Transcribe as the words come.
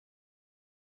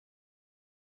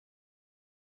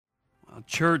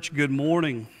Church, good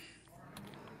morning.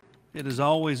 It is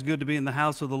always good to be in the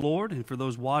house of the Lord, and for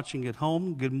those watching at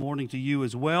home, good morning to you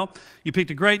as well. You picked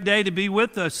a great day to be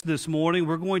with us this morning.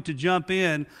 We're going to jump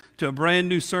in to a brand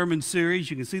new sermon series.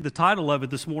 You can see the title of it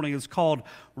this morning. It's called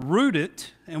Rooted,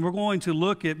 and we're going to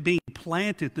look at being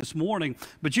planted this morning.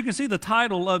 But you can see the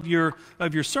title of your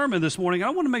sermon this morning. I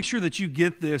want to make sure that you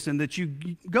get this and that you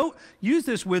go use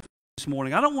this with this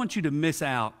morning. I don't want you to miss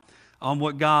out on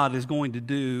what God is going to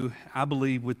do, I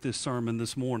believe, with this sermon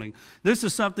this morning. This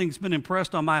is something that's been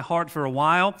impressed on my heart for a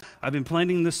while. I've been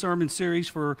planning this sermon series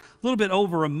for a little bit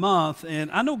over a month,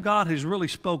 and I know God has really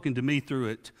spoken to me through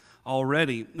it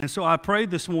already. And so I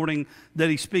prayed this morning that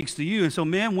He speaks to you. And so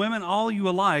men, women, all you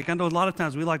alike, I know a lot of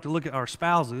times we like to look at our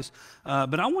spouses,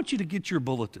 but I want you to get your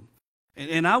bulletin.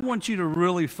 And I want you to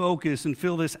really focus and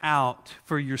fill this out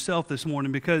for yourself this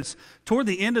morning, because toward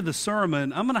the end of the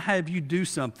sermon, I'm going to have you do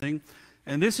something,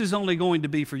 and this is only going to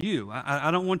be for you. I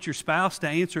don't want your spouse to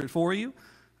answer it for you.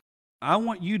 I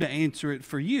want you to answer it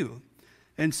for you.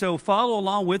 And so follow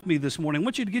along with me this morning. I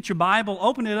want you to get your Bible,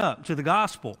 open it up to the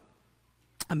Gospel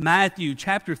of Matthew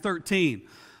chapter 13.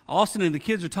 Austin and the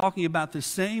kids are talking about the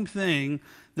same thing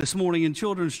this morning in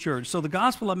Children's Church. So the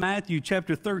Gospel of Matthew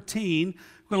chapter 13,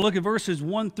 we're going to look at verses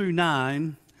 1 through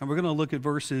 9, and we're going to look at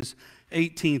verses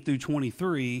 18 through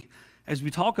 23 as we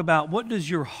talk about what does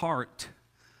your heart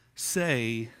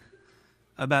say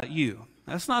about you.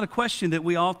 That's not a question that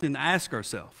we often ask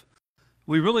ourselves.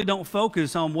 We really don't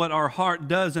focus on what our heart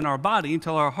does in our body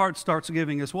until our heart starts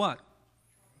giving us what?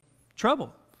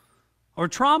 Trouble or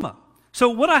trauma. So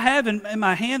what I have in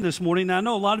my hand this morning, and I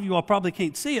know a lot of you all probably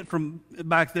can't see it from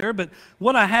back there, but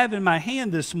what I have in my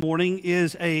hand this morning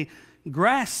is a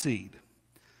grass seed.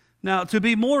 Now, to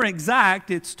be more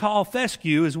exact, it's tall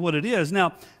fescue is what it is.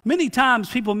 Now, many times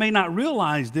people may not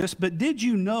realize this, but did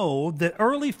you know that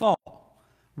early fall,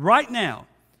 right now,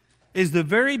 is the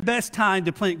very best time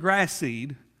to plant grass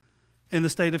seed in the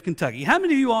state of Kentucky? How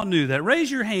many of you all knew that?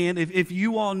 Raise your hand if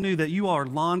you all knew that. You are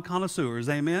lawn connoisseurs,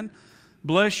 amen?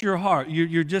 Bless your heart.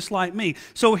 You're just like me.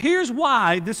 So here's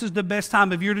why this is the best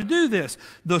time of year to do this.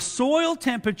 The soil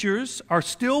temperatures are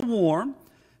still warm,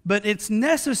 but it's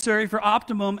necessary for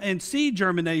optimum and seed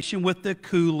germination with the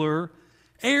cooler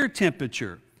air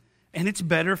temperature. And it's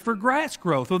better for grass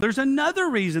growth. Well, there's another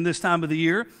reason this time of the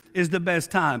year is the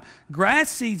best time. Grass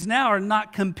seeds now are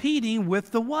not competing with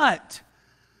the what?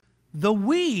 The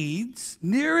weeds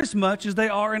near as much as they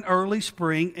are in early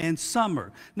spring and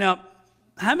summer. Now,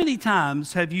 how many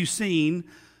times have you seen,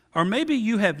 or maybe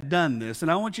you have done this,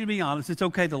 and I want you to be honest, it's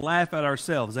okay to laugh at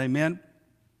ourselves, amen?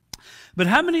 But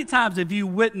how many times have you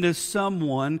witnessed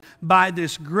someone buy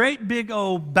this great big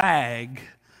old bag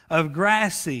of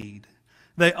grass seed?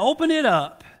 They open it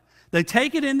up, they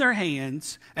take it in their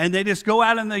hands, and they just go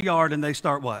out in the yard and they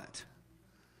start what?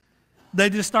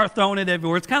 They just start throwing it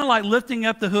everywhere. It's kind of like lifting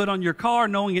up the hood on your car,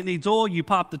 knowing it needs oil, you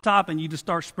pop the top, and you just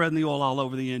start spreading the oil all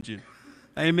over the engine.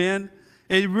 Amen?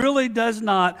 It really does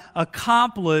not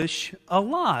accomplish a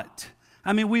lot.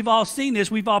 I mean, we've all seen this.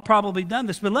 We've all probably done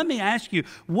this. But let me ask you,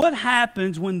 what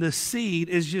happens when the seed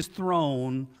is just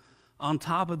thrown on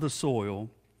top of the soil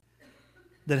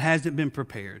that hasn't been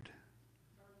prepared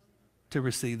to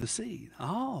receive the seed?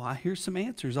 Oh, I hear some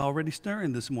answers already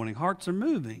stirring this morning. Hearts are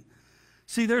moving.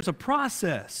 See, there's a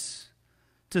process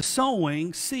to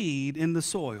sowing seed in the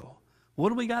soil. What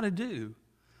do we got to do?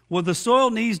 Well, the soil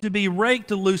needs to be raked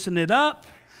to loosen it up.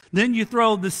 Then you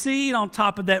throw the seed on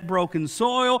top of that broken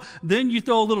soil. Then you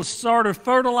throw a little starter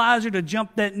fertilizer to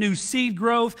jump that new seed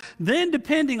growth. Then,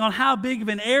 depending on how big of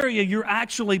an area you're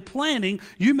actually planting,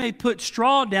 you may put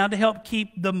straw down to help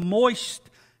keep the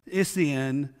moistness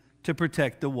in to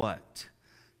protect the what?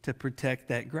 To protect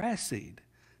that grass seed.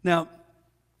 Now,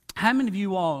 how many of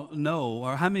you all know,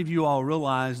 or how many of you all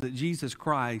realize that Jesus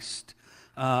Christ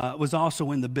was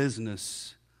also in the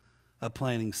business of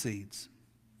planting seeds?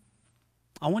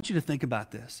 I want you to think about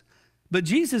this. But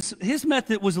Jesus, his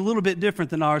method was a little bit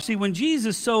different than ours. See, when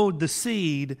Jesus sowed the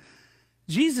seed,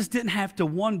 Jesus didn't have to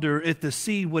wonder if the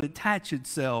seed would attach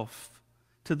itself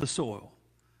to the soil.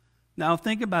 Now,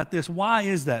 think about this. Why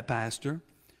is that, Pastor?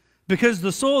 Because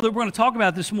the soil that we're going to talk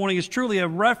about this morning is truly a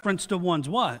reference to one's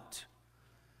what?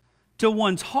 To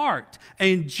one's heart.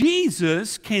 And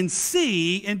Jesus can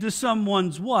see into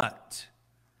someone's what?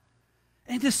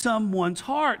 Into someone's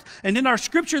heart. And in our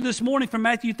scripture this morning from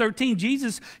Matthew 13,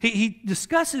 Jesus, he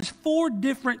discusses 4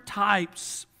 different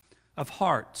types of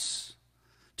hearts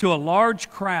to a large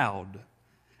crowd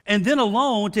and then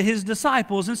alone to his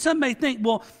disciples. And some may think,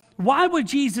 well, why would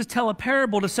Jesus tell a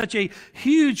parable to such a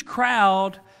huge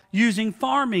crowd using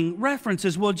farming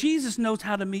references? Well, Jesus knows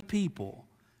how to meet people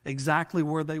exactly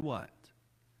where they what?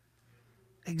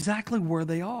 exactly where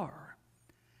they are.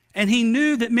 And he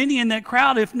knew that many in that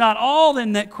crowd, if not all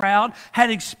in that crowd, had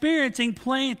experiencing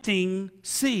planting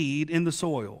seed in the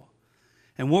soil.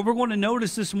 And what we're going to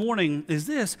notice this morning is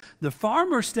this: the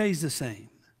farmer stays the same.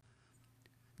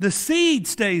 The seed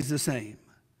stays the same.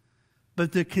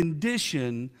 But the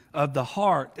condition of the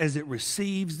heart as it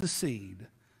receives the seed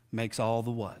makes all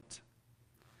the what?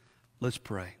 Let's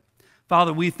pray.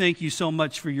 Father, we thank you so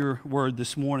much for your word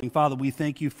this morning. Father, we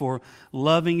thank you for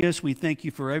loving us. We thank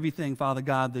you for everything, Father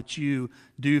God, that you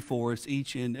do for us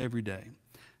each and every day.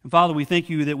 And Father, we thank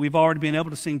you that we've already been able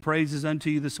to sing praises unto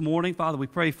you this morning. Father, we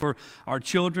pray for our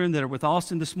children that are with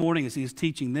Austin this morning as he is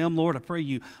teaching them. Lord, I pray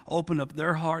you open up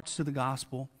their hearts to the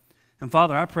gospel. And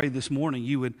Father, I pray this morning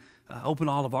you would open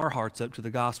all of our hearts up to the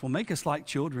gospel. Make us like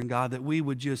children, God, that we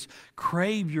would just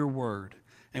crave your word.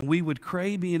 And we would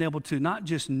crave being able to not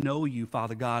just know you,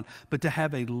 Father God, but to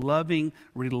have a loving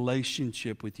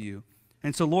relationship with you.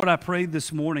 And so, Lord, I pray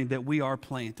this morning that we are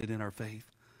planted in our faith.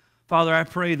 Father, I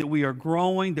pray that we are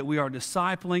growing, that we are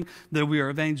discipling, that we are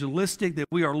evangelistic, that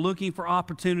we are looking for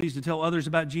opportunities to tell others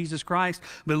about Jesus Christ.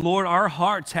 But Lord, our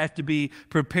hearts have to be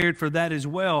prepared for that as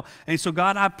well. And so,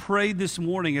 God, I pray this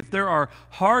morning, if there are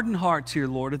hardened hearts here,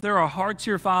 Lord, if there are hearts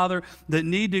here, Father, that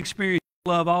need to experience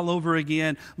love all over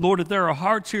again, Lord, if there are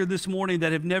hearts here this morning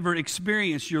that have never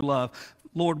experienced your love,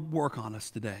 Lord, work on us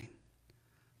today.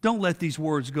 Don't let these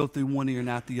words go through one ear and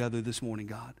out the other this morning,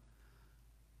 God.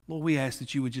 Lord, we ask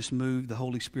that you would just move the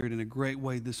Holy Spirit in a great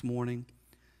way this morning.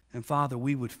 And Father,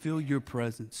 we would feel your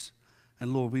presence.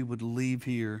 And Lord, we would leave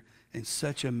here in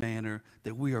such a manner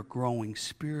that we are growing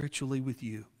spiritually with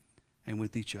you and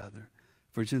with each other.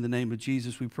 For it's in the name of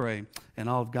Jesus we pray. And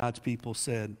all of God's people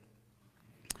said,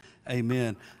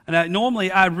 amen. And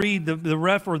normally I read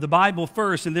the Bible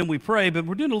first and then we pray, but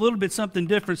we're doing a little bit something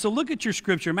different. So look at your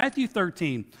scripture, Matthew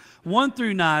 13, 1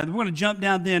 through 9. We're going to jump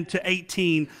down then to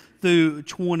 18 through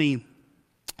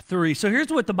 23. So here's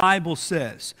what the Bible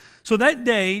says. So that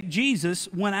day, Jesus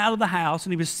went out of the house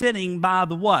and he was sitting by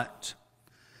the what?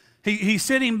 He's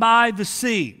sitting by the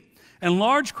sea. And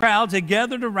large crowds had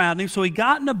gathered around him, so he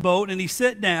got in a boat and he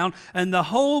sat down, and the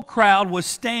whole crowd was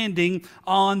standing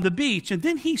on the beach. And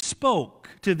then he spoke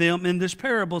to them in this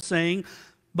parable, saying,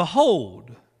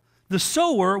 behold, the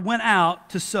sower went out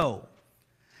to sow.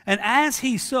 And as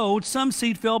he sowed, some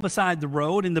seed fell beside the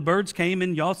road, and the birds came,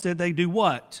 and y'all said they do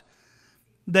what?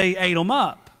 They ate them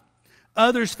up.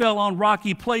 Others fell on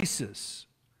rocky places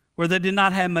where they did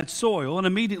not have much soil, and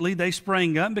immediately they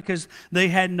sprang up because they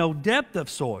had no depth of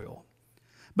soil.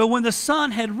 But when the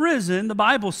sun had risen, the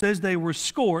Bible says they were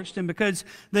scorched, and because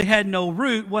they had no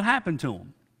root, what happened to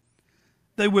them?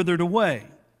 They withered away.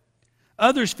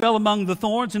 Others fell among the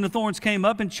thorns, and the thorns came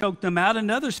up and choked them out. And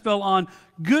others fell on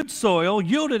good soil,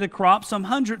 yielded a crop, some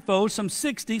 100-fold, some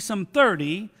 60, some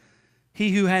 30.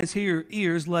 He who has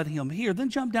ears, let him hear. Then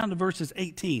jump down to verses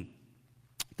 18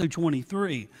 through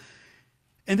 23.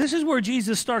 And this is where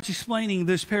Jesus starts explaining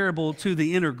this parable to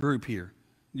the inner group here.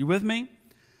 You with me?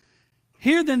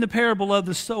 Hear then the parable of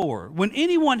the sower. When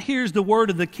anyone hears the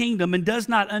word of the kingdom and does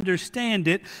not understand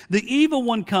it, the evil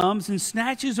one comes and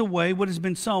snatches away what has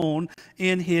been sown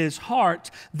in his heart.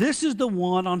 This is the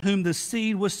one on whom the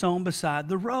seed was sown beside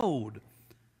the road.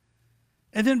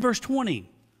 And then verse 20.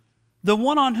 The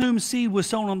one on whom seed was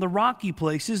sown on the rocky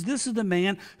places, this is the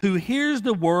man who hears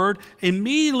the word,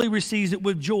 immediately receives it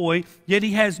with joy, yet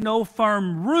he has no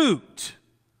firm root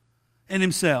in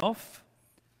himself.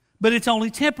 But it's only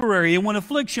temporary. And when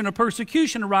affliction or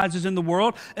persecution arises in the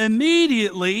world,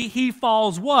 immediately he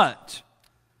falls what?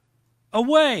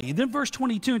 Away. Then verse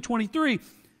 22 and 23.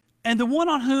 And the one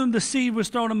on whom the seed was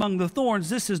thrown among the thorns,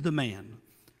 this is the man.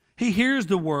 He hears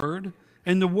the word,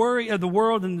 and the worry of the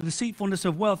world and the deceitfulness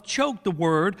of wealth choke the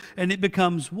word, and it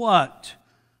becomes what?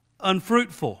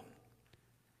 Unfruitful.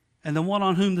 And the one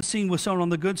on whom the seed was sown on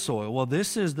the good soil, well,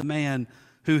 this is the man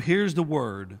who hears the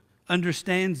word,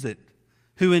 understands it,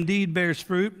 who indeed bears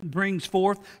fruit, brings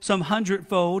forth some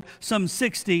 100-fold, some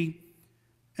 60,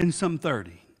 and some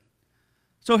 30.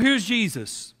 So here's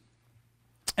Jesus,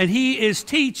 and he is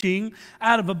teaching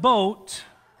out of a boat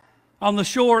on the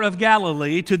shore of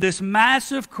Galilee to this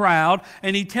massive crowd,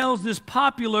 and he tells this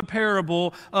popular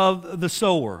parable of the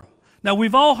sower. Now,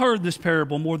 we've all heard this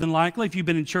parable more than likely if you've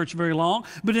been in church very long,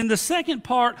 but in the second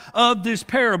part of this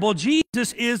parable,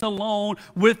 Jesus is alone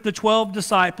with the 12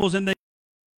 disciples, and they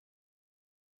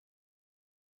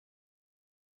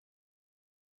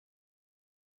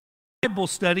Bible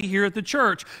study here at the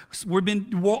church. We've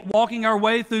been walking our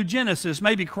way through Genesis,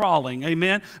 maybe crawling,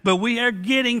 amen? But we are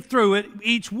getting through it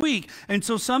each week. And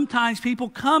so sometimes people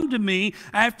come to me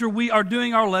after we are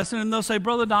doing our lesson and they'll say,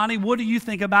 Brother Donnie, what do you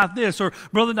think about this? Or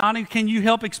Brother Donnie, can you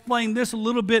help explain this a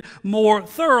little bit more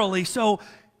thoroughly? So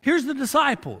here's the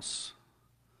disciples.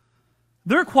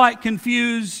 They're quite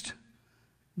confused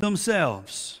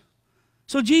themselves.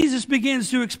 So Jesus begins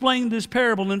to explain this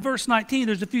parable. In verse 19,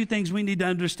 there's a few things we need to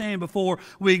understand before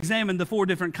we examine the 4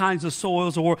 different kinds of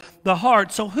soils or the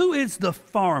heart. So who is the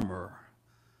farmer?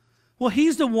 Well,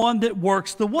 he's the one that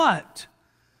works the what?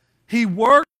 He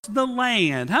works the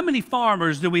land. How many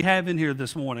farmers do we have in here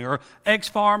this morning? Or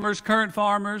ex-farmers, current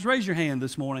farmers? Raise your hand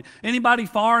this morning. Anybody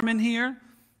farm in here?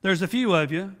 There's a few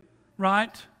of you,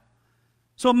 right?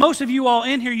 So most of you all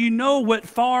in here, you know what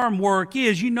farm work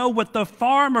is. You know what the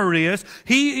farmer is.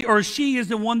 He or she is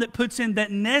the one that puts in that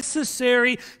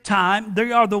necessary time.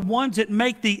 They are the ones that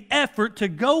make the effort to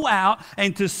go out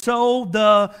and to sow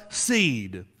the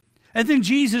seed. And then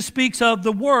Jesus speaks of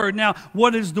the word. Now,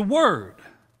 what is the word?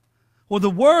 Well, the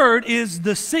word is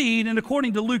the seed, and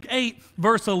according to Luke 8,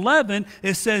 verse 11,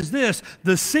 it says this: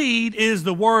 the seed is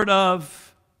the word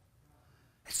of,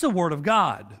 it's the word of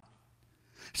God.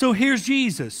 So here's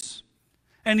Jesus,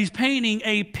 and he's painting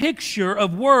a picture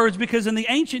of words, because in the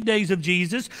ancient days of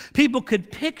Jesus, people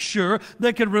could picture,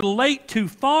 they could relate to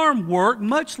farm work,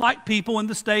 much like people in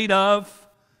the state of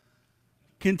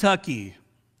Kentucky.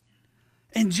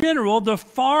 In general, the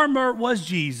farmer was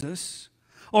Jesus,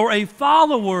 or a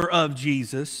follower of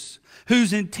Jesus,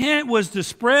 whose intent was to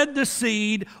spread the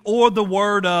seed or the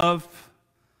word of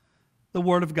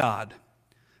God.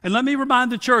 And let me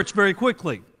remind the church very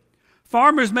quickly.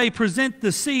 Farmers may present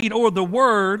the seed or the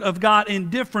word of God in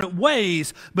different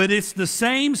ways, but it's the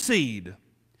same seed.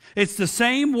 It's the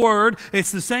same word. It's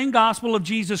the same gospel of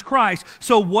Jesus Christ.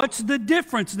 So what's the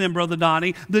difference then, Brother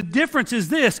Donnie? The difference is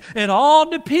this: it all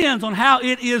depends on how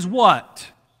it is what?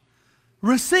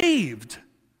 Received.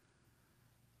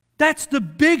 That's the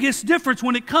biggest difference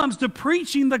when it comes to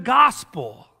preaching the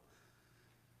gospel,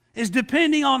 is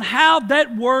depending on how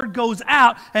that word goes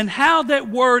out and how that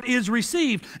word is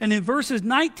received. And in verses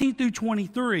 19 through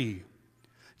 23,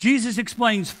 Jesus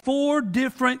explains 4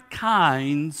 different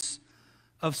kinds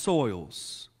of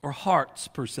soils, or hearts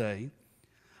per se,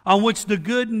 on which the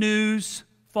good news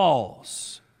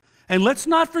falls. And let's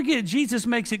not forget, Jesus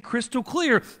makes it crystal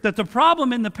clear that the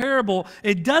problem in the parable,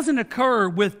 it doesn't occur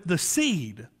with the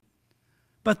seed,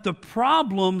 but the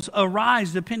problems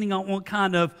arise depending on what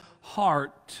kind of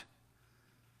heart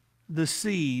the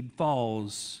seed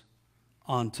falls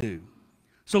onto.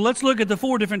 So let's look at the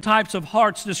 4 different types of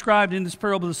hearts described in this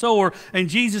parable of the sower. And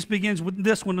Jesus begins with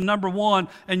this one, the number 1,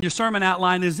 and your sermon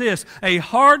outline is this: a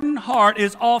hardened heart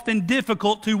is often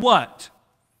difficult to what?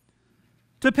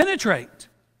 To penetrate.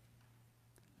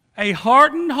 A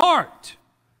hardened heart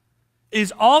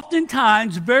is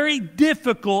oftentimes very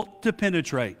difficult to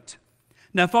penetrate.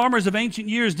 Now, farmers of ancient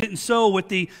years didn't sow with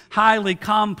the highly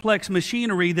complex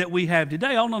machinery that we have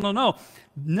today. Oh, no.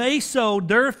 They sowed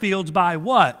their fields by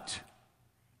what?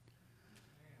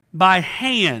 By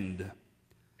hand.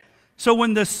 So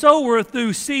when the sower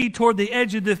threw seed toward the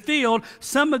edge of the field,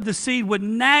 some of the seed would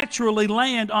naturally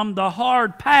land on the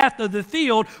hard path of the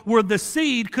field where the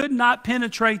seed could not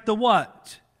penetrate the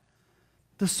what?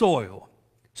 The soil.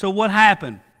 So what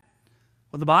happened?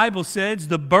 Well, the Bible says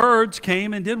the birds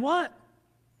came and did what?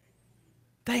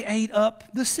 They ate up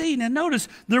the seed. Now notice,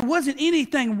 there wasn't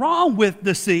anything wrong with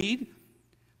the seed,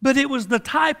 but it was the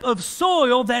type of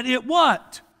soil that it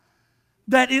what?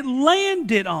 That it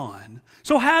landed on.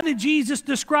 So how did Jesus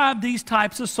describe these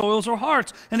types of soils or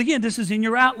hearts? And again, this is in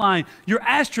your outline, your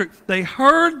asterisk. They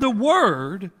heard the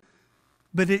word,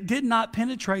 but it did not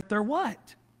penetrate their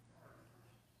what?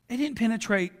 It didn't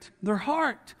penetrate their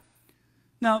heart.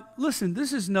 Now, listen,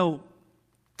 this is no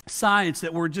science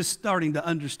that we're just starting to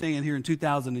understand here in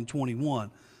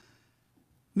 2021.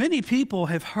 Many people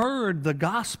have heard the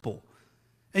gospel,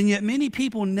 and yet many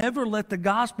people never let the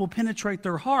gospel penetrate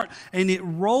their heart, and it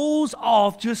rolls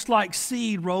off just like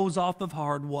seed rolls off of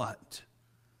hard what?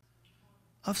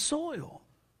 Of soil.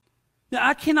 Now,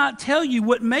 I cannot tell you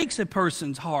what makes a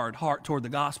person's hard heart toward the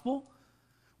gospel.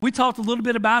 We talked a little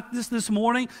bit about this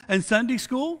morning in Sunday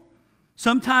school.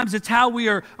 Sometimes it's how we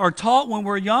are taught when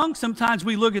we're young. Sometimes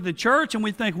we look at the church and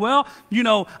we think, well, you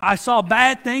know, I saw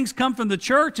bad things come from the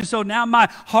church, and so now my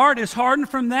heart is hardened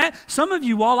from that. Some of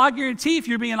you all, I guarantee, if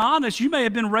you're being honest, you may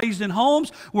have been raised in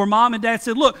homes where mom and dad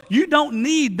said, look, you don't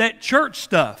need that church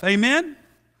stuff. Amen?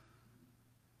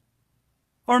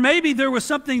 Or maybe there was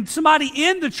somebody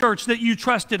in the church that you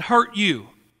trusted hurt you.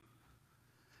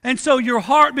 And so your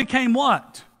heart became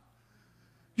what?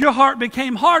 Your heart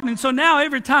became hardened. And so now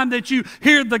every time that you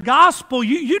hear the gospel,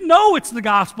 you know it's the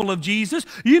gospel of Jesus.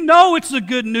 You know it's the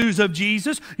good news of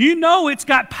Jesus. You know it's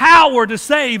got power to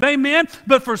save. Amen?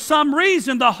 But for some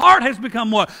reason, the heart has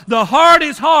become what? The heart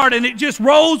is hard, and it just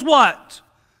rolls what?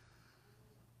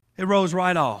 It rolls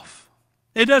right off.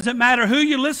 It doesn't matter who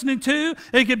you're listening to.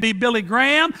 It could be Billy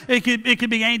Graham. It could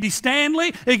be Andy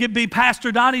Stanley. It could be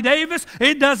Pastor Donnie Davis.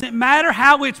 It doesn't matter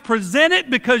how it's presented,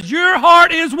 because your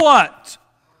heart is what?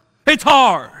 It's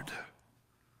hard.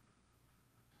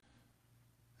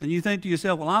 And you think to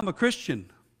yourself, well, I'm a Christian.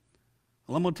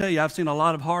 Well, I'm going to tell you, I've seen a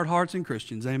lot of hard hearts in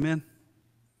Christians. Amen?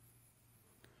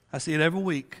 I see it every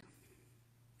week,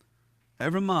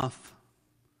 every month.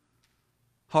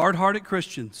 Hard-hearted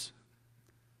Christians.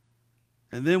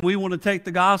 And then we want to take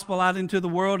the gospel out into the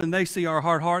world, and they see our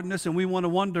hard-heartedness, and we want to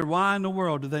wonder, why in the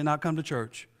world do they not come to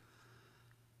church?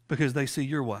 Because they see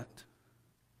your what?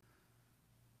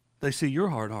 They see your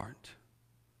hard heart.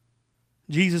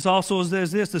 Jesus also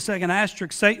says this, the second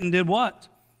asterisk, Satan did what?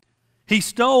 He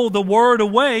stole the word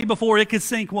away before it could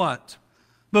sink what?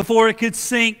 Before it could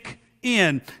sink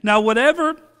in. Now,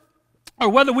 whatever, or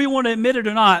whether we want to admit it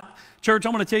or not, church,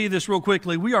 I'm going to tell you this real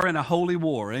quickly. We are in a holy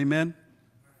war. Amen?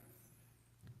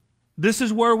 This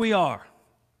is where we are.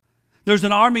 There's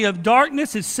an army of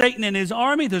darkness. It's Satan and his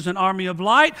army. There's an army of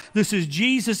light. This is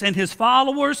Jesus and his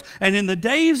followers. And in the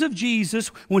days of Jesus,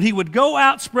 when he would go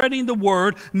out spreading the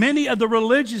word, many of the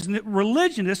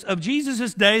religionists of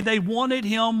Jesus' day, they wanted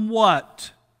him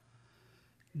what?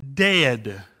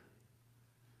 Dead.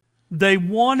 They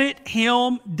wanted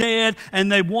him dead,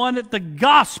 and they wanted the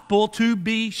gospel to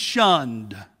be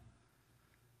shunned.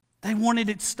 They wanted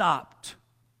it stopped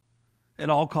at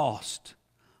all cost.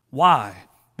 Why?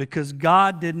 Because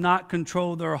God did not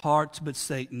control their hearts, but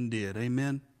Satan did.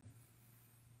 Amen?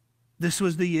 This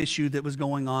was the issue that was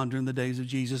going on during the days of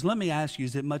Jesus. Let me ask you,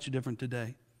 is it much different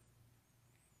today?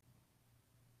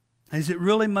 Is it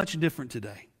really much different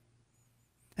today?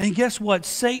 And guess what?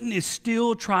 Satan is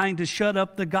still trying to shut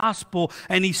up the gospel,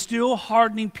 and he's still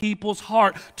hardening people's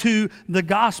heart to the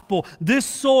gospel. This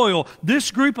soil,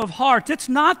 this group of hearts, it's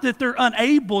not that they're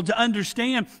unable to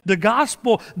understand the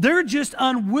gospel. They're just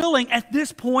unwilling at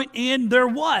this point in their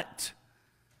what?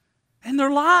 In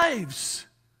their lives.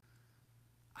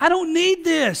 I don't need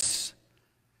this.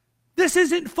 This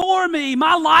isn't for me.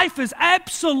 My life is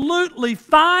absolutely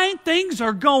fine. Things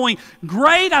are going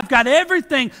great. I've got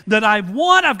everything that I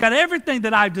want. I've got everything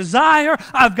that I desire.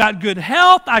 I've got good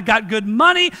health. I've got good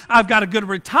money. I've got a good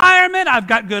retirement. I've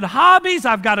got good hobbies.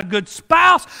 I've got a good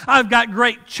spouse. I've got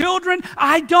great children.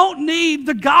 I don't need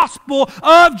the gospel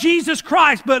of Jesus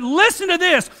Christ. But listen to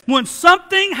this. When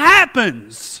something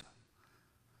happens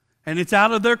and it's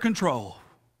out of their control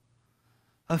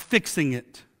of fixing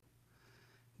it,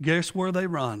 guess where they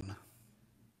run?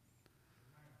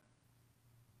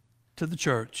 To the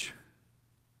church.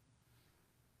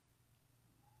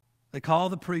 They call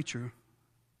the preacher.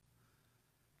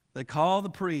 They call the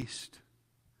priest.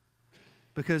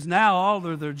 Because now all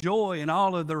of their joy and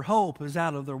all of their hope is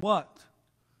out of their what?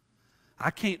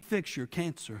 I can't fix your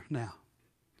cancer now.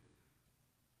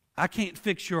 I can't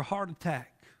fix your heart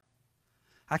attack.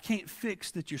 I can't fix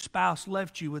that your spouse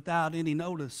left you without any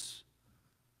notice.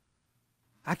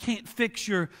 I can't fix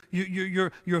your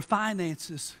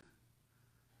finances.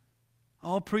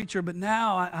 Oh, preacher, but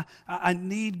now I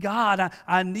need God.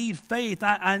 I need faith.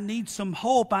 I need some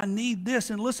hope. I need this.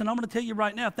 And listen, I'm going to tell you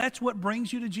right now, if that's what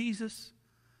brings you to Jesus,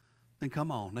 then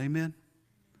come on. Amen?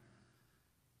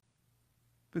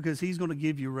 Because he's going to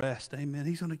give you rest. Amen?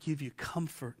 He's going to give you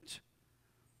comfort.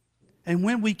 And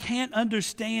when we can't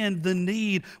understand the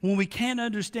need, when we can't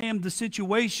understand the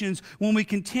situations, when we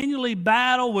continually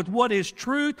battle with what is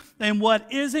truth and what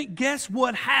isn't, guess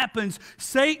what happens?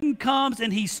 Satan comes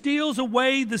and he steals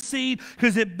away the seed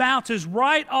because it bounces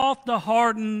right off the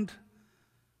hardened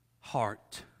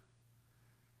heart.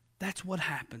 That's what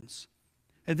happens.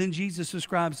 And then Jesus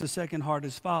describes the second heart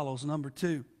as follows. Number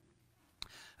 2,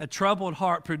 a troubled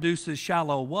heart produces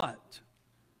shallow what?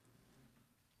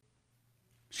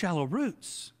 Shallow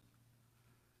roots.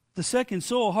 The second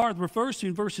soil heart refers to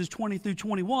in verses 20 through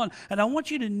 21. And I want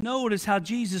you to notice how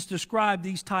Jesus described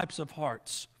these types of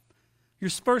hearts. Your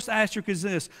first asterisk is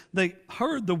this. They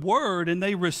heard the word and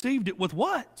they received it with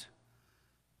what?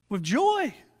 With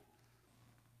joy.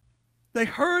 They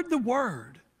heard the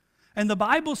word. And the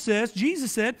Bible says,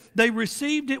 Jesus said, they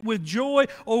received it with joy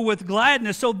or with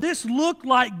gladness. So this looked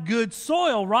like good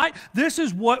soil, right? This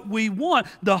is what we want.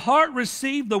 The heart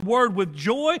received the word with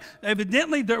joy.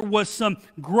 Evidently, there was some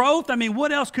growth. I mean,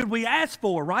 what else could we ask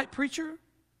for, right, preacher?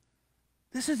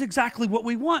 This is exactly what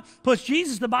we want. Plus,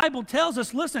 Jesus, the Bible tells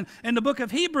us, listen, in the book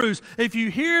of Hebrews, if you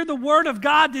hear the word of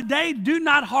God today, do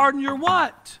not harden your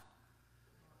what?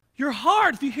 Your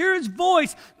heart. If you hear his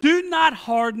voice, do not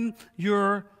harden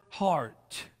your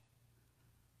heart.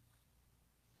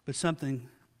 But something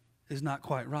is not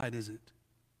quite right, is it?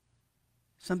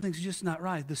 Something's just not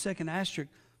right. The second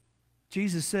asterisk,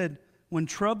 Jesus said, when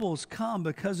troubles come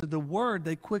because of the word,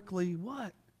 they quickly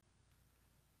what?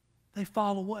 They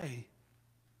fall away.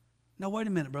 Now, wait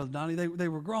a minute, Brother Donnie. They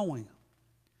were growing.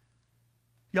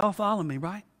 Y'all follow me,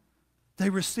 right? They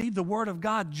received the word of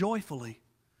God joyfully.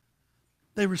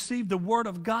 They received the word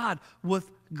of God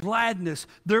with gladness.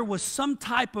 There was some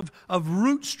type of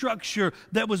root structure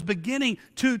that was beginning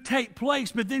to take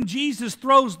place, but then Jesus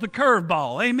throws the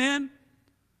curveball. Amen?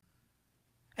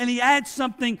 And he adds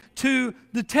something to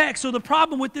the text. So the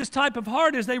problem with this type of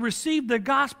heart is they receive the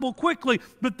gospel quickly,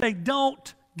 but they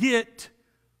don't get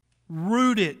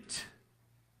rooted.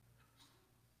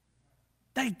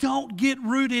 They don't get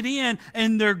rooted in,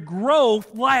 and their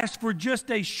growth lasts for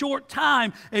just a short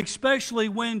time, especially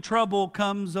when trouble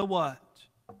comes a what?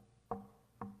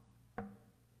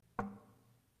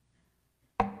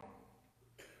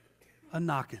 A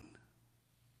knocking.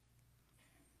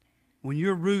 When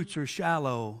your roots are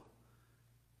shallow,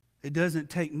 it doesn't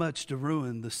take much to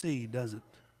ruin the seed, does it?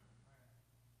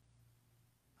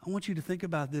 I want you to think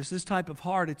about this. This type of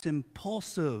heart, it's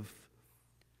impulsive.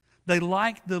 They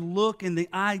like the look and the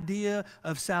idea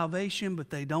of salvation, but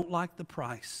they don't like the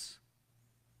price.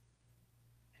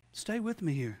 Stay with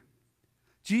me here.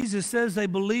 Jesus says they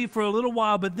believe for a little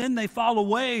while, but then they fall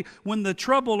away when the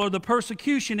trouble or the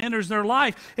persecution enters their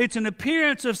life. It's an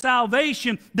appearance of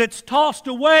salvation that's tossed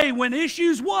away when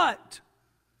issues what?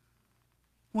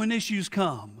 When issues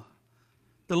come.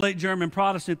 The late German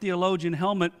Protestant theologian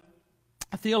Helmut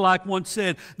Theolak once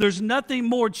said, there's nothing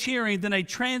more cheering than a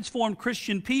transformed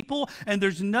Christian people, and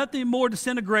there's nothing more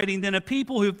disintegrating than a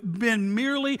people who've been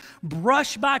merely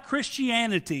brushed by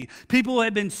Christianity. People who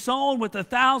have been sown with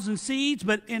 1,000 seeds,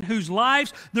 but in whose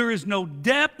lives there is no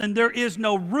depth and there is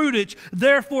no rootage.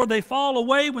 Therefore, they fall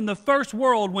away when the first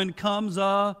whirlwind comes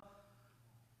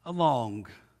along.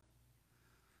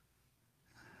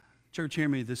 Church, hear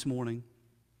me this morning.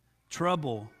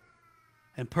 Trouble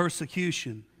and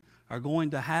persecution are going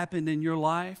to happen in your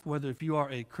life, whether if you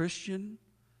are a Christian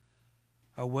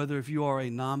or whether if you are a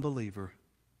non-believer.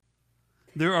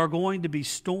 There are going to be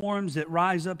storms that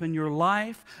rise up in your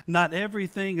life. Not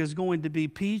everything is going to be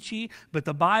peachy, but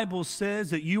the Bible says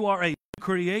that you are a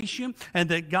creation and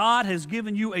that God has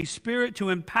given you a spirit to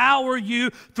empower you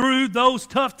through those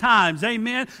tough times.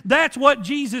 Amen. That's what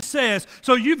Jesus says.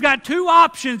 So you've got two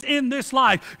options in this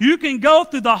life. You can go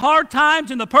through the hard times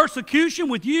and the persecution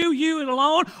with you and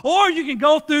alone, or you can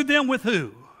go through them with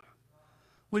who?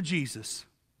 With Jesus.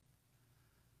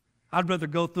 I'd rather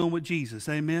go through them with Jesus.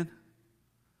 Amen.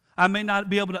 I may not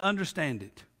be able to understand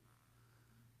it.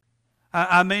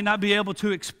 I may not be able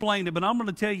to explain it, but I'm going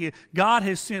to tell you, God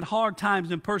has sent hard times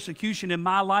and persecution in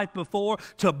my life before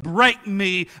to break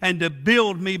me and to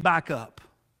build me back up.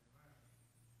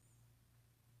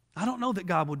 I don't know that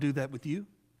God will do that with you.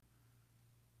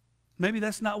 Maybe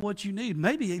that's not what you need.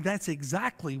 Maybe that's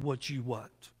exactly what you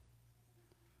want.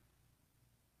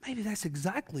 Maybe that's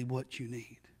exactly what you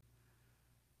need.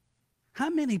 How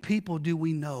many people do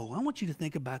we know? I want you to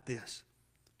think about this.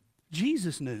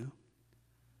 Jesus knew.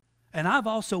 And I've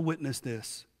also witnessed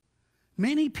this.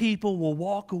 Many people will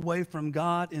walk away from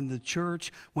God in the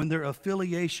church when their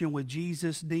affiliation with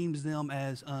Jesus deems them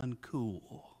as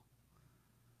uncool.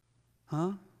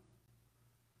 Huh?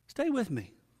 Stay with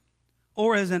me.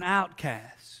 Or as an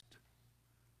outcast.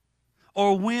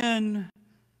 Or when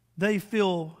they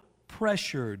feel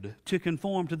pressured to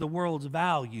conform to the world's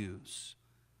values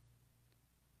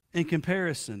in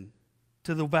comparison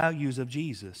to the values of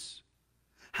Jesus.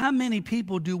 How many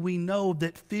people do we know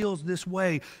that feels this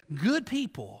way? Good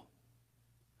people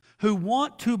who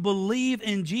want to believe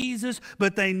in Jesus,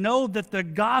 but they know that the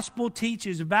gospel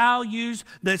teaches values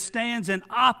that stands in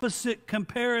opposite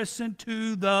comparison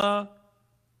to the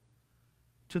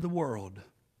world.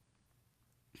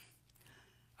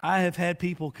 I have had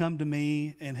people come to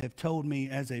me and have told me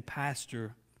as a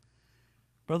pastor,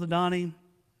 Brother Donnie,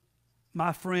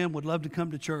 my friend would love to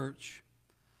come to church,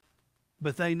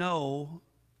 but they know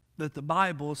that the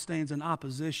Bible stands in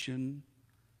opposition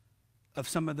of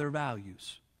some of their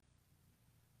values,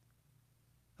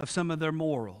 of some of their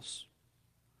morals,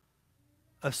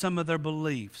 of some of their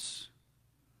beliefs.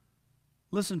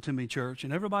 Listen to me, church,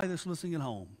 and everybody that's listening at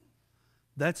home.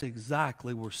 That's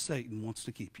exactly where Satan wants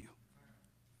to keep you.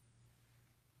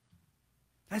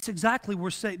 That's exactly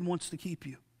where Satan wants to keep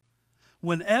you.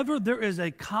 whenever there is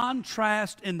a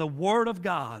contrast in the Word of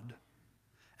God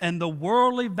and the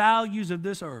worldly values of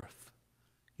this earth,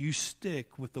 you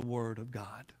stick with the Word of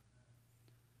God.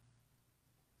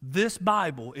 This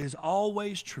Bible is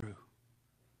always true.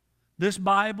 This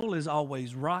Bible is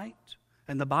always right.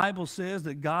 And the Bible says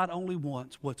that God only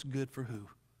wants what's good for who?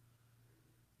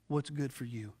 What's good for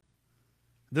you.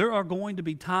 There are going to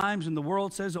be times when the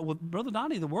world says, well, Brother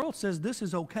Donnie, the world says this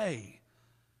is okay.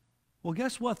 Well,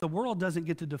 guess what? The world doesn't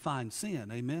get to define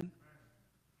sin. Amen?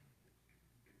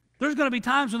 There's going to be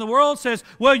times when the world says,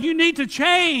 well, you need to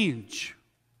change.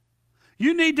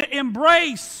 You need to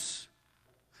embrace.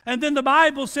 And then the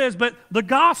Bible says, but the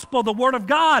gospel, the Word of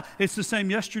God, it's the same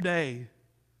yesterday,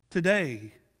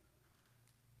 today,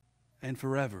 and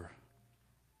forever.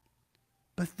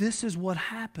 But this is what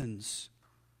happens.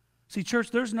 See,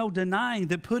 church, there's no denying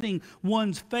that putting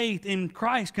one's faith in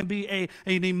Christ can be an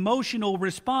emotional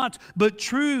response, but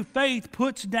true faith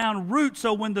puts down roots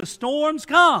so when the storms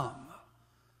come,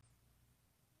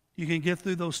 you can get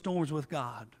through those storms with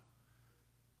God.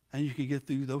 And you can get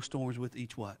through those storms with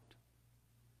each what?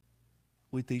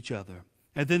 With each other.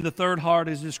 And then the third heart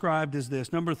is described as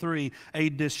this. Number 3, a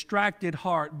distracted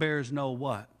heart bears no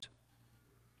what?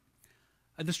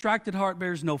 A distracted heart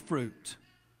bears no fruit.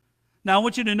 Now, I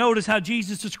want you to notice how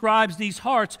Jesus describes these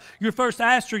hearts. Your first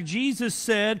asterisk, Jesus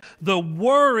said, the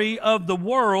worry of the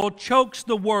world chokes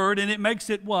the word, and it makes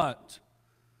it what?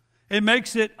 It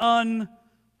makes it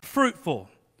unfruitful.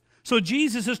 So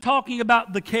Jesus is talking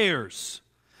about the cares.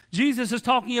 Jesus is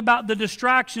talking about the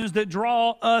distractions that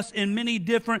draw us in many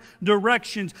different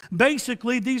directions.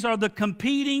 Basically, these are the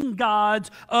competing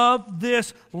gods of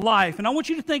this life. And I want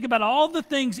you to think about all the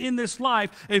things in this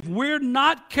life, if we're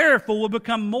not careful, will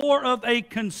become more of a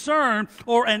concern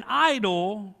or an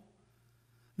idol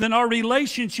than our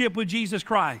relationship with Jesus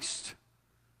Christ.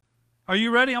 Are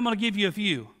you ready? I'm going to give you a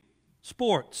few.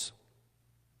 Sports.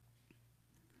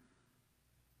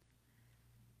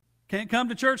 Can't come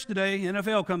to church today.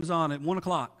 NFL comes on at 1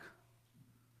 o'clock.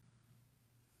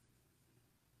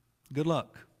 Good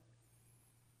luck.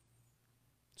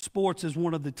 Sports is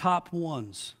one of the top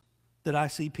ones that I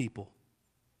see people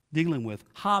dealing with.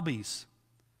 Hobbies.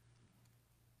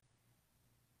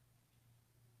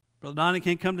 Brother Donnie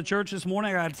can't come to church this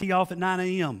morning. I got to tee off at 9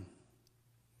 a.m.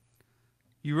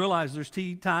 You realize there's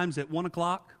tea times at 1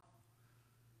 o'clock,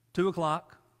 2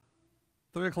 o'clock,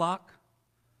 3 o'clock,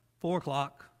 4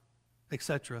 o'clock,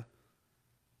 etc.,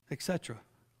 etc.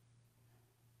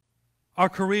 Our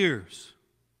careers,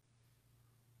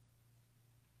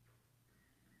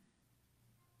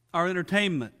 our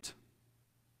entertainment,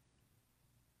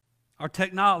 our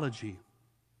technology,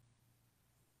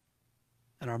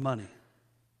 and our money.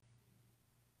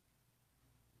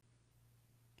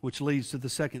 Which leads to the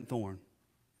second thorn.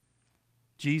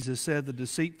 Jesus said the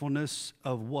deceitfulness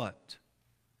of what?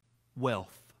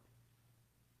 Wealth.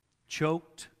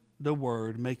 Choked the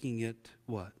word, making it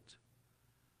what?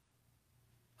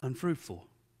 Unfruitful.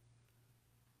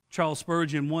 Charles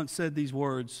Spurgeon once said these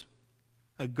words,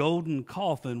 a golden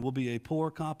coffin will be a poor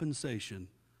compensation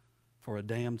for a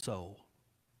damned soul.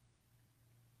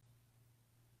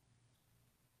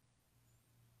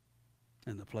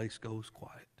 And the place goes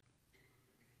quiet.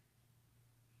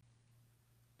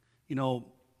 You know,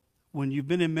 when you've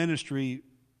been in ministry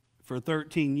for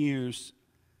 13 years,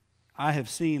 I have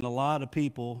seen a lot of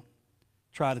people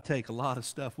try to take a lot of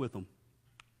stuff with them.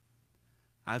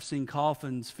 I've seen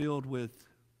coffins filled with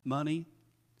money,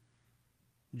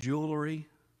 jewelry,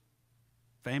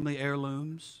 family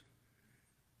heirlooms.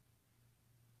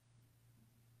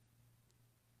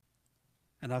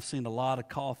 And I've seen a lot of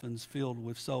coffins filled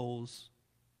with souls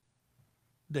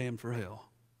damned for hell.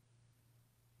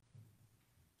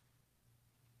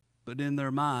 But in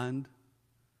their mind,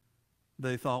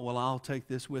 they thought, well, I'll take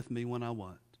this with me when I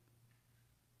what?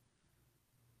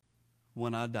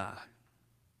 When I die.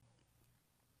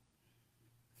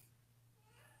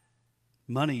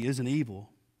 Money isn't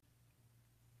evil,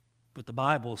 but the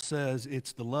Bible says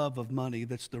it's the love of money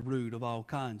that's the root of all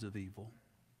kinds of evil.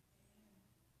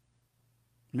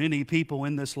 Many people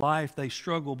in this life, they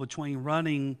struggle between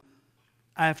running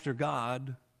after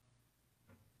God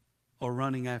or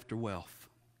running after wealth.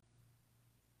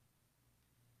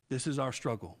 This is our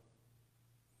struggle.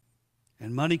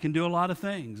 And money can do a lot of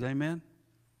things, amen?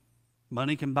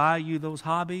 Money can buy you those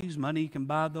hobbies. Money can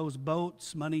buy those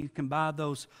boats. Money can buy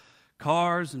those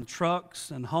cars and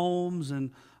trucks and homes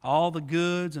and all the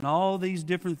goods and all these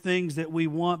different things that we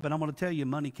want. But I'm going to tell you,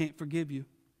 money can't forgive you.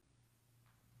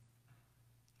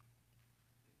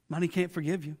 Money can't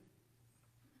forgive you.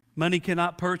 Money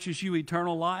cannot purchase you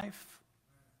eternal life.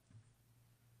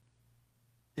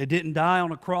 It didn't die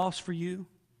on a cross for you.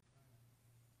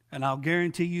 And I'll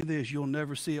guarantee you this, you'll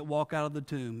never see it walk out of the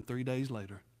tomb 3 days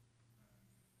later.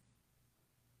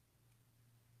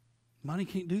 Money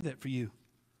can't do that for you.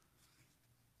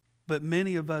 But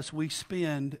many of us, we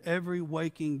spend every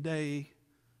waking day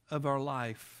of our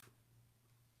life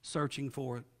searching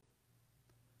for it,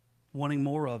 wanting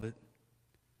more of it.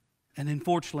 And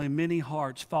unfortunately, many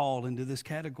hearts fall into this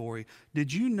category.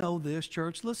 Did you know this,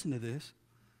 church? Listen to this.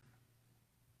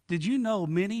 Did you know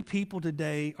many people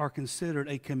today are considered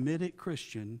a committed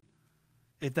Christian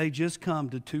if they just come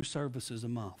to 2 services a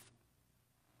month?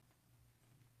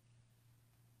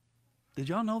 Did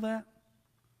y'all know that?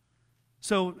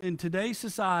 So in today's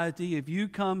society, if you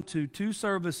come to 2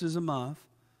 services a month,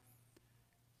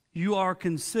 you are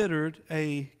considered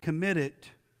a committed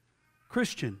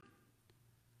Christian.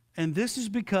 And this is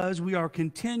because we are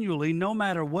continually, no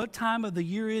matter what time of the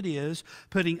year it is,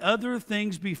 putting other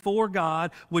things before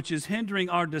God, which is hindering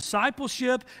our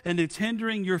discipleship and it's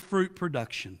hindering your fruit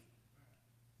production.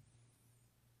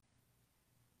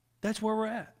 That's where we're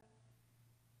at.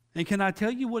 And can I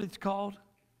tell you what it's called?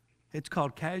 It's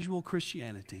called casual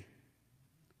Christianity.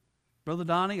 Brother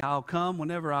Donnie, I'll come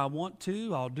whenever I want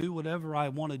to. I'll do whatever I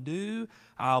want to do.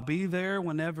 I'll be there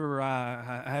whenever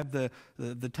I have the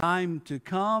time to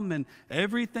come. And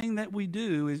everything that we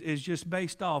do is just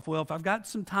based off, well, if I've got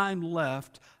some time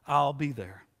left, I'll be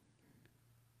there.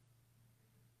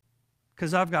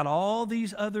 Because I've got all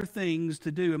these other things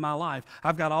to do in my life.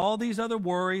 I've got all these other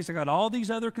worries. I've got all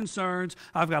these other concerns.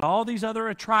 I've got all these other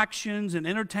attractions and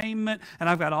entertainment. And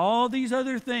I've got all these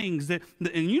other things. And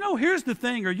you know, here's the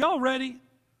thing. Are y'all ready?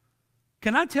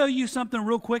 Can I tell you something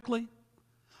real quickly?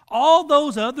 All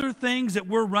those other things that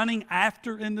we're running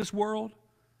after in this world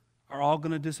are all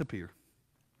going to disappear.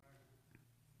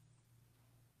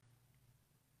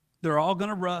 They're all going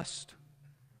to rust.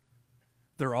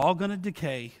 They're all going to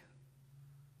decay.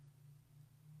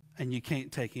 And you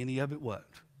can't take any of it what?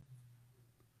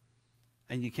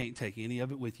 And you can't take any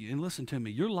of it with you. And listen to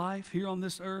me, your life here on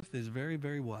this earth is very,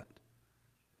 very what?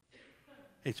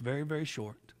 It's very, very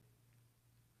short.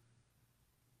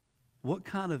 What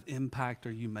kind of impact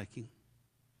are you making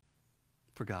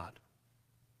for God?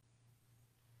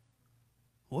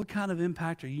 What kind of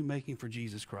impact are you making for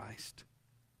Jesus Christ?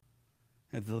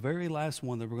 And the very last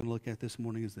one that we're going to look at this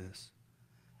morning is this.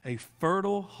 A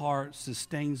fertile heart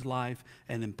sustains life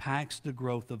and impacts the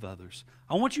growth of others.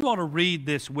 I want you all to read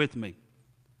this with me.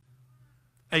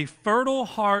 A fertile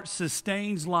heart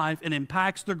sustains life and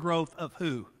impacts the growth of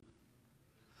who?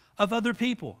 Of other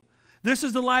people. This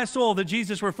is the last soil that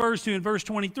Jesus refers to in verse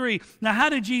 23. Now, how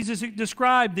did Jesus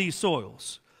describe these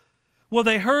soils? Well,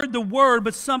 they heard the word,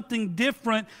 but something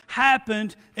different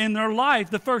happened in their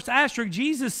life. The first asterisk,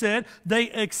 Jesus said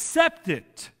they accepted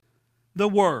the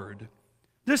word.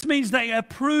 This means they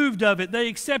approved of it. They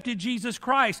accepted Jesus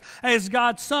Christ as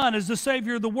God's Son, as the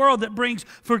Savior of the world that brings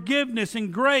forgiveness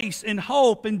and grace and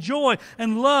hope and joy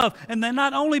and love. And they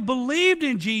not only believed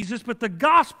in Jesus, but the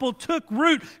gospel took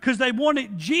root because they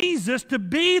wanted Jesus to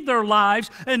be their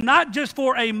lives, and not just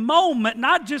for a moment,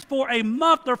 not just for a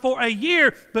month or for a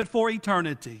year, but for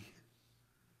eternity.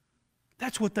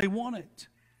 That's what they wanted.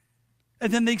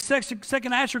 And then the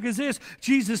second asterisk is this.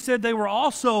 Jesus said they were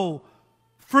also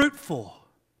fruitful.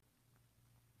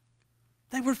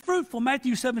 They were fruitful.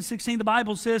 Matthew 7:16, the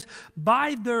Bible says,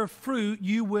 by their fruit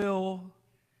you will,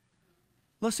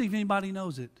 let's see if anybody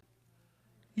knows it,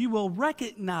 you will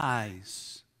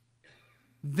recognize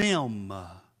them.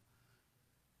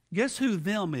 Guess who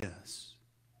them is?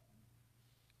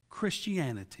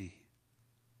 Christianity.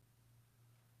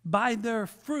 By their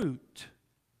fruit,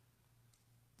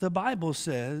 the Bible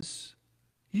says,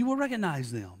 you will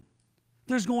recognize them.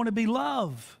 There's going to be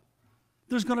love.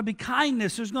 There's going to be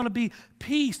kindness. There's going to be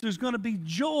peace. There's going to be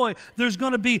joy. There's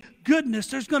going to be goodness.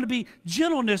 There's going to be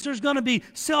gentleness. There's going to be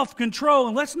self-control.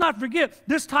 And let's not forget,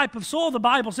 this type of soil, the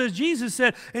Bible says, Jesus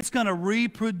said, it's going to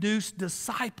reproduce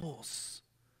disciples.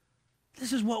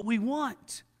 This is what we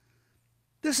want.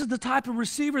 This is the type of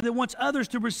receiver that wants others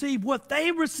to receive what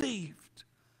they received.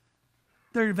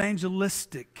 They're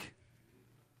evangelistic.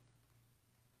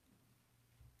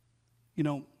 You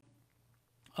know,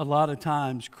 a lot of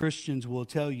times Christians will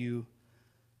tell you,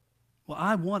 well,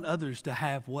 I want others to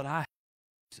have what I have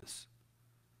in Jesus.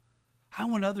 I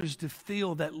want others to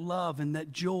feel that love and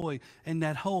that joy and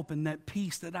that hope and that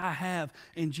peace that I have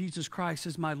in Jesus Christ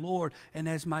as my Lord and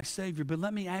as my Savior. But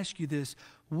let me ask you this,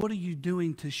 what are you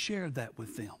doing to share that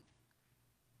with them?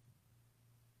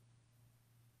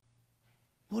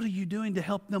 What are you doing to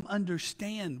help them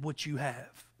understand what you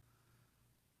have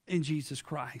in Jesus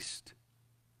Christ?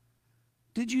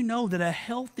 Did you know that a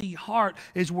healthy heart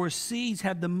is where seeds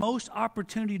have the most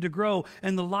opportunity to grow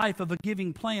in the life of a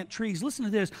giving plant? Trees. Listen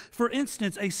to this. For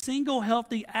instance, a single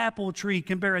healthy apple tree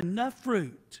can bear enough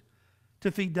fruit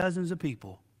to feed dozens of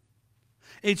people.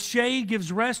 Its shade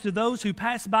gives rest to those who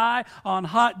pass by on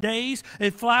hot days.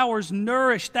 Its flowers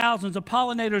nourish thousands of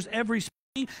pollinators every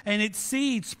spring, and its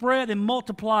seeds spread and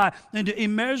multiply into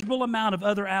immeasurable amount of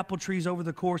other apple trees over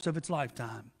the course of its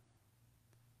lifetime.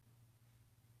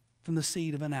 From the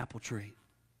seed of an apple tree.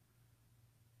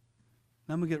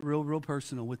 Now I'm going to get real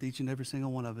personal with each and every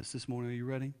single one of us this morning. Are you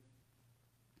ready?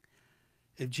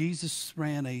 If Jesus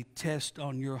ran a test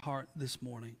on your heart this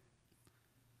morning,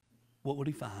 what would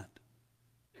he find?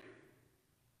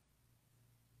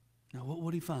 Now, what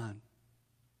would he find?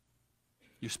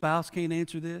 Your spouse can't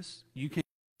answer this. You can't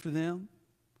answer for them.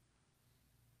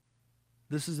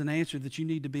 This is an answer that you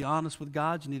need to be honest with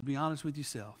God. You need to be honest with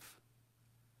yourself.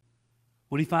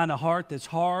 Would he find a heart that's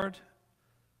hard,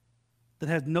 that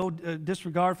has no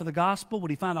disregard for the gospel? Would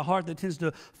he find a heart that tends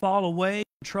to fall away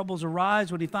when troubles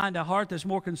arise? Would he find a heart that's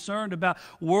more concerned about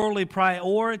worldly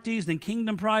priorities than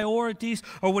kingdom priorities?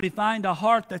 Or would he find a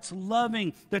heart that's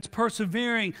loving, that's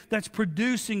persevering, that's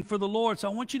producing for the Lord? So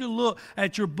I want you to look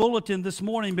at your bulletin this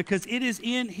morning because it is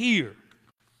in here.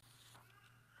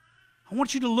 I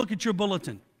want you to look at your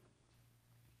bulletin.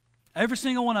 Every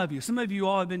single one of you. Some of you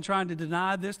all have been trying to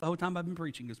deny this the whole time I've been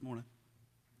preaching this morning.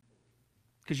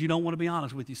 Because you don't want to be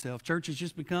honest with yourself. Church has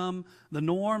just become the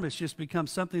norm. It's just become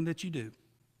something that you do.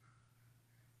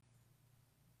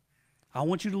 I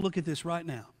want you to look at this right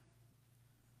now.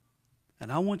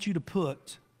 And I want you to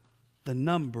put the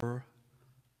number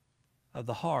of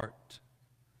the heart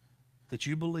that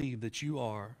you believe that you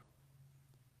are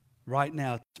right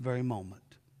now at this very moment.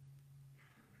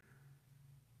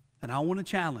 And I want to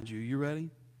challenge you. You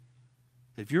ready?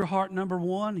 If you're heart number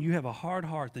one, you have a hard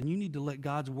heart, then you need to let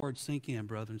God's word sink in,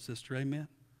 brother and sister. Amen?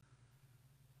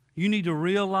 You need to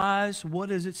realize what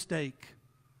is at stake.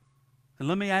 And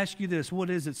let me ask you this.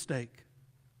 What is at stake?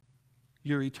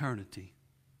 Your eternity.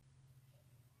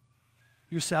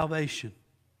 Your salvation.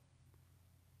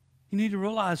 You need to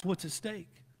realize what's at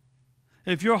stake.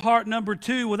 If you're heart number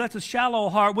two, well, that's a shallow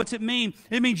heart. What's it mean?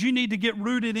 It means you need to get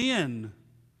rooted in.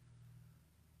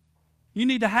 You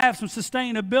need to have some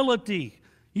sustainability.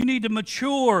 You need to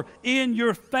mature in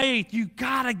your faith. You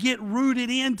got to get rooted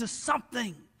into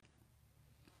something.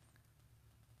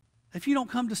 If you don't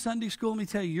come to Sunday school, let me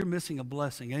tell you, you're missing a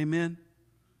blessing. Amen?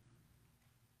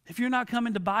 If you're not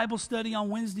coming to Bible study on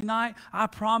Wednesday night, I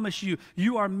promise you,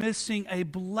 you are missing a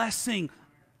blessing.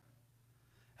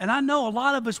 And I know a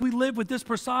lot of us, we live with this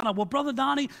persona. Well, Brother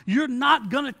Donnie, you're not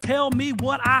going to tell me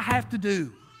what I have to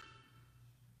do.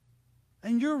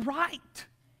 And you're right.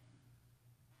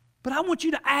 But I want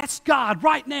you to ask God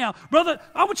right now. Brother,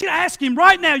 I want you to ask him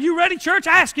right now. You ready, church?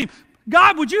 Ask him.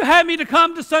 God, would you have me to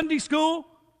come to Sunday school?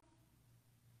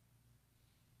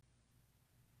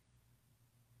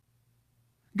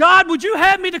 God, would you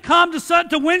have me to come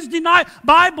to Wednesday night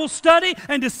Bible study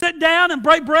and to sit down and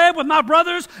break bread with my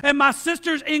brothers and my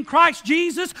sisters in Christ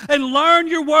Jesus and learn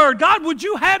your word? God, would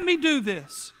you have me do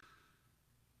this?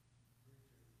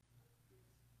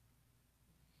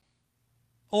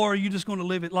 Or are you just going to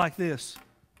live it like this?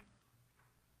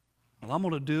 Well, I'm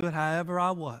going to do it however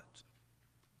I want.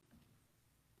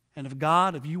 And if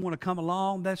God, if you want to come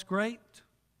along, that's great.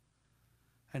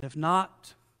 And if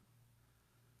not,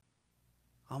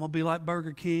 I'm going to be like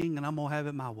Burger King and I'm going to have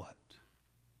it my what?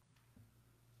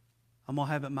 I'm going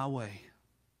to have it my way.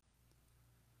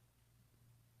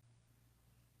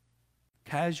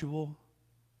 Casual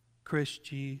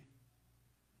Christianity.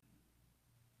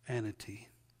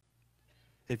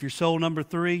 If you're soul number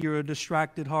 3, you're a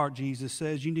distracted heart, Jesus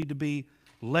says. You need to be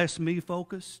less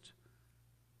me-focused,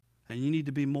 and you need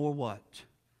to be more what?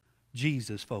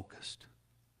 Jesus-focused.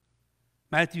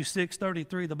 Matthew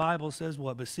 6:33, the Bible says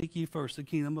what? But seek ye first the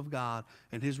kingdom of God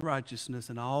and his righteousness,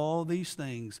 and all these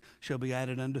things shall be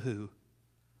added unto who?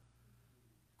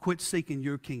 Quit seeking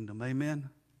your kingdom. Amen?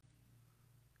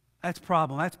 That's the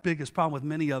problem. That's the biggest problem with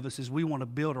many of us is we want to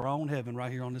build our own heaven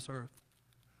right here on this earth.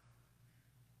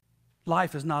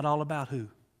 Life is not all about who?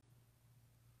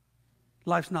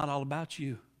 Life's not all about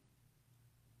you.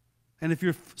 And if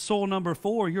you're soul number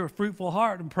 4, you're a fruitful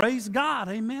heart, and praise God,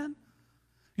 amen?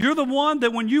 You're the one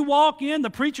that when you walk in,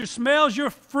 the preacher smells your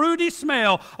fruity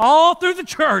smell all through the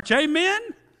church, amen?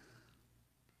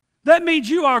 That means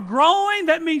you are growing.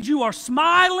 That means you are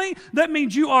smiling. That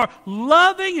means you are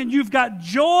loving and you've got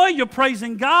joy. You're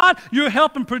praising God. You're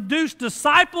helping produce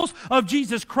disciples of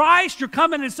Jesus Christ. You're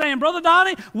coming and saying, Brother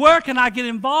Donnie, where can I get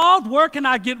involved? Where can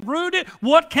I get rooted?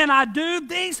 What can I do?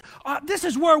 This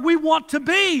is where we want to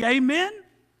be. Amen?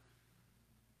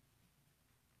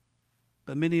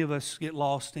 But many of us get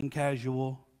lost in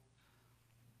casual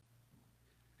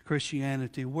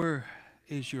Christianity. Where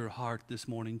is your heart this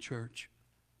morning, church?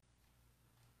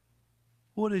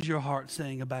 What is your heart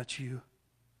saying about you?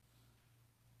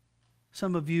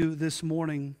 Some of you this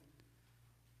morning,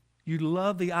 you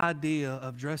love the idea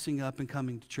of dressing up and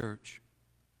coming to church,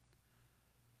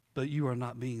 but you are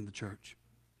not being the church.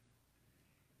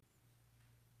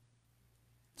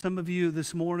 Some of you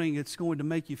this morning, it's going to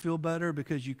make you feel better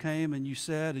because you came and you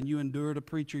sat and you endured a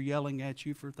preacher yelling at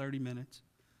you for 30 minutes.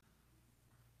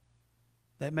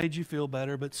 That made you feel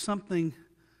better, but something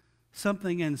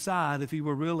inside, if you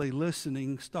were really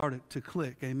listening, started to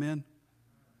click. Amen?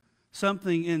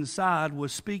 Something inside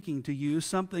was speaking to you.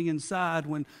 Something inside,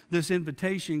 when this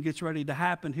invitation gets ready to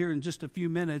happen here in just a few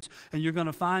minutes, and you're going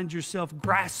to find yourself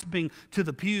grasping to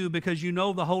the pew because you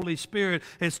know the Holy Spirit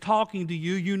is talking to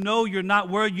you. You know you're not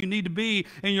where you need to be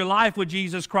in your life with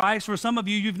Jesus Christ. For some of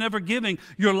you, you've never given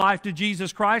your life to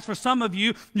Jesus Christ. For some of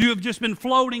you, you have just been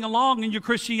floating along in your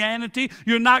Christianity.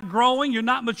 You're not growing. You're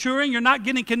not maturing. You're not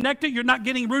getting connected. You're not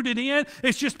getting rooted in.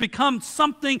 It's just become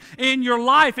something in your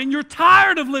life, and you're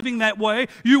tired of living that way.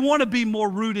 You want to be more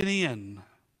rooted in.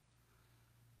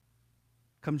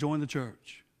 Come join the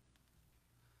church.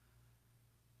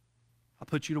 I'll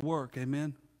put you to work.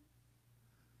 Amen.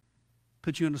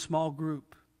 Put you in a small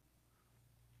group.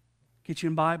 Get you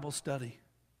in Bible study.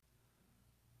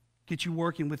 Get you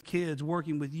working with kids,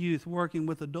 working with youth, working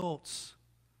with adults.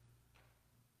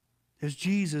 Is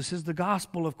Jesus, is the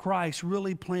gospel of Christ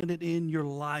really planted in your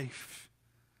life?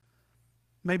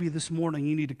 Maybe this morning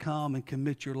you need to come and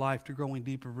commit your life to growing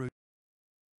deeper roots.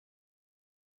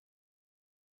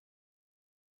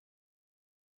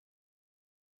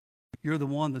 You're the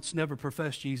one that's never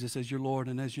professed Jesus as your Lord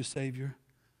and as your Savior.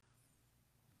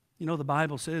 You know, the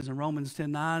Bible says in Romans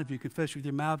 10:9, if you confess with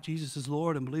your mouth Jesus is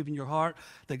Lord and believe in your heart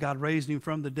that God raised him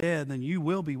from the dead, then you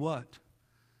will be what?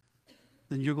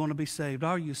 Then you're going to be saved.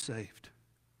 Are you saved?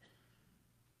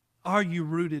 Are you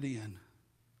rooted in?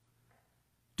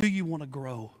 Do you want to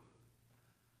grow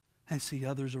and see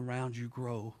others around you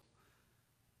grow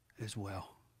as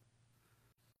well?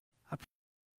 I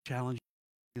challenge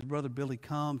you as Brother Billy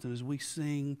comes and as we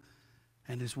sing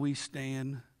and as we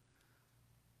stand.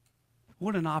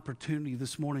 What an opportunity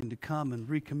this morning to come and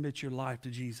recommit your life to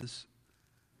Jesus.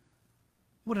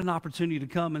 What an opportunity to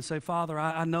come and say, Father,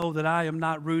 I know that I am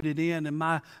not rooted in and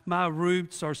my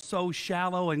roots are so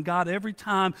shallow. And God, every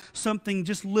time something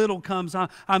just little comes,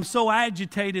 I'm so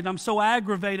agitated, I'm so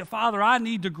aggravated. Father, I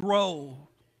need to grow.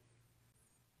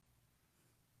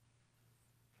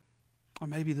 Or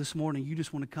maybe this morning you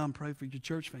just want to come pray for your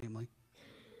church family.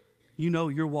 You know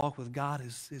your walk with God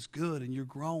is good and you're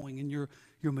growing and you're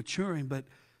maturing, but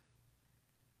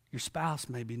your spouse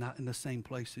may be not in the same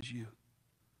place as you.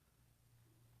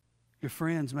 Your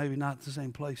friends maybe not in the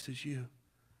same place as you.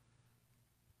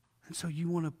 And so you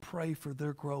want to pray for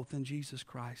their growth in Jesus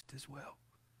Christ as well.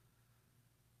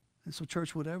 And so,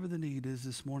 church, whatever the need is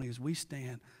this morning, as we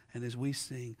stand and as we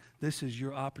sing, this is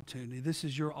your opportunity. This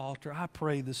is your altar. I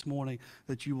pray this morning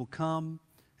that you will come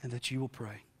and that you will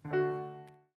pray.